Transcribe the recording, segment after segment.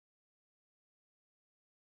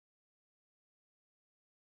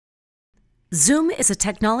Zoom is a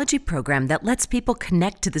technology program that lets people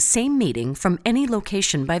connect to the same meeting from any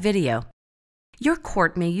location by video. Your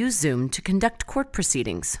court may use Zoom to conduct court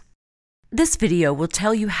proceedings. This video will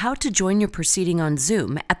tell you how to join your proceeding on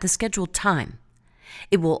Zoom at the scheduled time.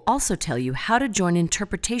 It will also tell you how to join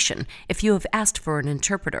interpretation if you have asked for an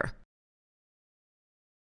interpreter.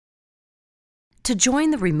 To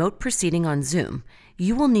join the remote proceeding on Zoom,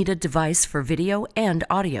 you will need a device for video and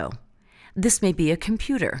audio. This may be a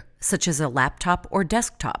computer, such as a laptop or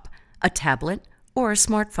desktop, a tablet, or a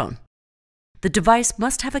smartphone. The device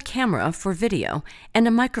must have a camera for video and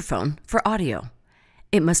a microphone for audio.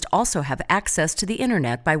 It must also have access to the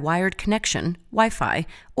internet by wired connection, Wi-Fi,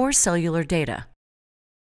 or cellular data.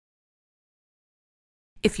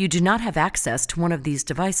 If you do not have access to one of these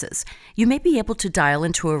devices, you may be able to dial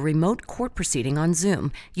into a remote court proceeding on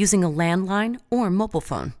Zoom using a landline or mobile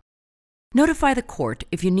phone. Notify the court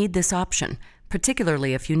if you need this option,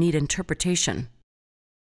 particularly if you need interpretation.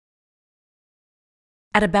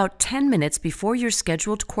 At about 10 minutes before your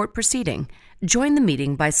scheduled court proceeding, join the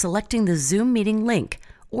meeting by selecting the Zoom meeting link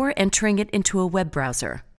or entering it into a web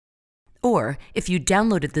browser. Or, if you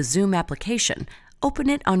downloaded the Zoom application, open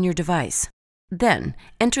it on your device. Then,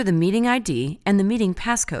 enter the meeting ID and the meeting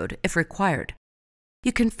passcode if required.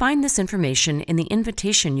 You can find this information in the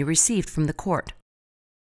invitation you received from the court.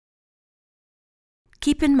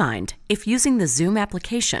 Keep in mind, if using the Zoom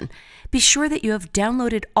application, be sure that you have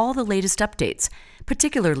downloaded all the latest updates,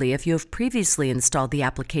 particularly if you have previously installed the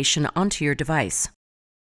application onto your device.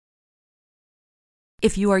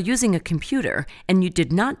 If you are using a computer and you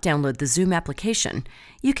did not download the Zoom application,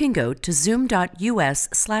 you can go to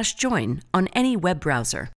zoom.us/join on any web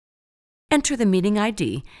browser. Enter the meeting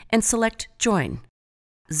ID and select Join.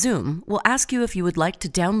 Zoom will ask you if you would like to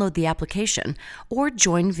download the application or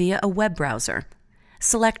join via a web browser.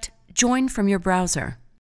 Select Join from your browser.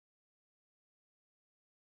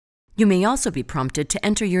 You may also be prompted to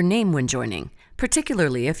enter your name when joining,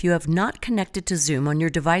 particularly if you have not connected to Zoom on your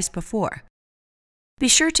device before. Be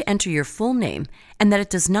sure to enter your full name and that it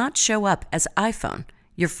does not show up as iPhone,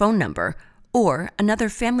 your phone number, or another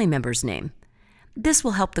family member's name. This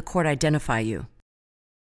will help the court identify you.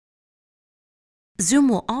 Zoom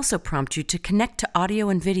will also prompt you to connect to audio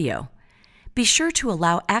and video. Be sure to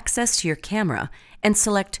allow access to your camera and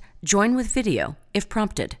select Join with Video if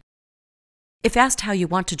prompted. If asked how you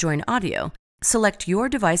want to join audio, select your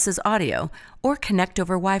device's audio or connect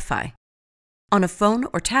over Wi-Fi. On a phone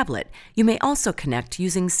or tablet, you may also connect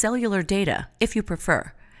using cellular data if you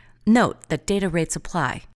prefer. Note that data rates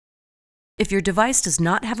apply. If your device does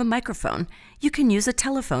not have a microphone, you can use a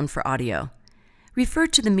telephone for audio. Refer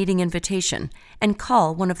to the meeting invitation and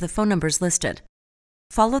call one of the phone numbers listed.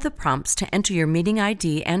 Follow the prompts to enter your meeting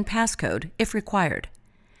ID and passcode if required.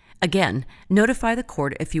 Again, notify the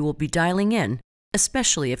court if you will be dialing in,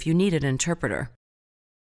 especially if you need an interpreter.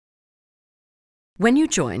 When you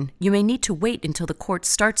join, you may need to wait until the court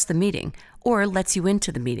starts the meeting or lets you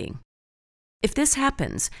into the meeting. If this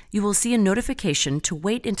happens, you will see a notification to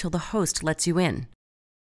wait until the host lets you in.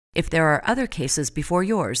 If there are other cases before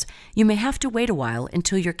yours, you may have to wait a while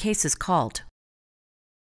until your case is called.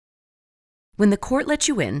 When the court lets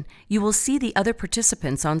you in, you will see the other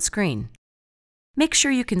participants on screen. Make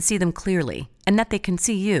sure you can see them clearly and that they can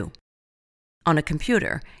see you. On a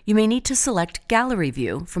computer, you may need to select Gallery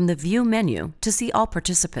View from the View menu to see all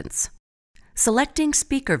participants. Selecting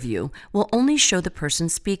Speaker View will only show the person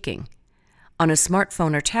speaking. On a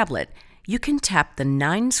smartphone or tablet, you can tap the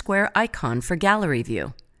 9-square icon for Gallery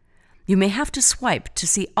View. You may have to swipe to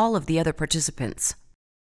see all of the other participants.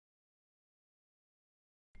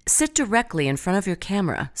 Sit directly in front of your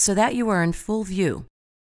camera so that you are in full view.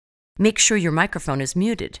 Make sure your microphone is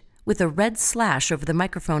muted with a red slash over the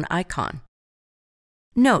microphone icon.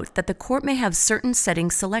 Note that the court may have certain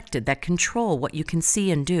settings selected that control what you can see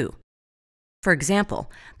and do. For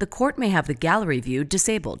example, the court may have the gallery view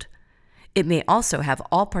disabled. It may also have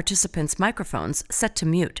all participants' microphones set to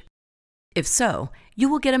mute. If so, you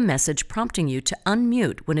will get a message prompting you to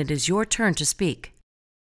unmute when it is your turn to speak.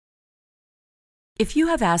 If you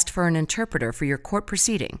have asked for an interpreter for your court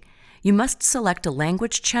proceeding, you must select a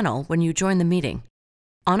language channel when you join the meeting.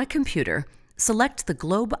 On a computer, select the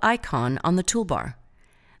globe icon on the toolbar.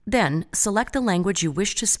 Then, select the language you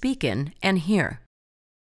wish to speak in and hear.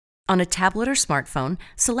 On a tablet or smartphone,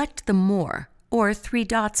 select the More or 3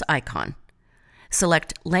 dots icon.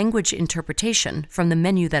 Select Language Interpretation from the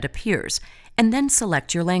menu that appears, and then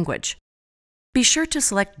select your language. Be sure to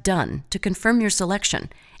select Done to confirm your selection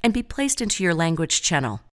and be placed into your language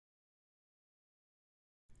channel.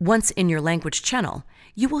 Once in your language channel,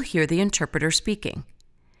 you will hear the interpreter speaking.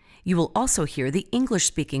 You will also hear the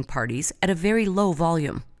English-speaking parties at a very low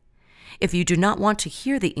volume. If you do not want to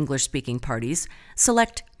hear the English-speaking parties,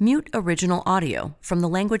 select Mute Original Audio from the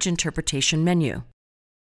Language Interpretation menu.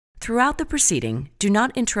 Throughout the proceeding, do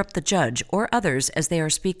not interrupt the judge or others as they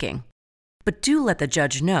are speaking, but do let the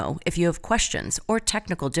judge know if you have questions or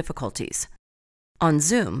technical difficulties. On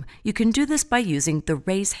Zoom, you can do this by using the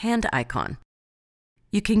Raise Hand icon.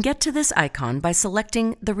 You can get to this icon by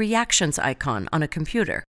selecting the Reactions icon on a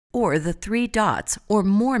computer or the 3 dots or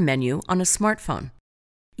More menu on a smartphone.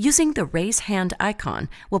 Using the Raise Hand icon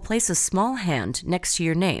will place a small hand next to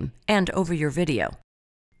your name and over your video.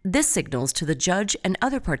 This signals to the judge and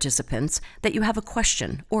other participants that you have a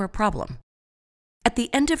question or a problem. At the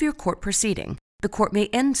end of your court proceeding, the court may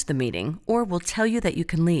end the meeting or will tell you that you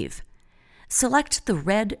can leave. Select the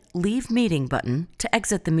red Leave Meeting button to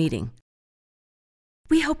exit the meeting.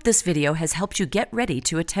 We hope this video has helped you get ready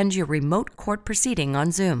to attend your remote court proceeding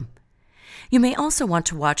on Zoom. You may also want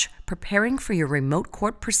to watch Preparing for Your Remote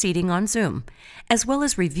Court Proceeding on Zoom, as well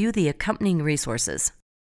as review the accompanying resources.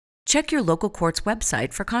 Check your local court's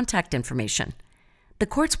website for contact information. The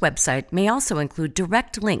court's website may also include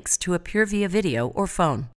direct links to appear via video or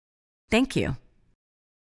phone. Thank you.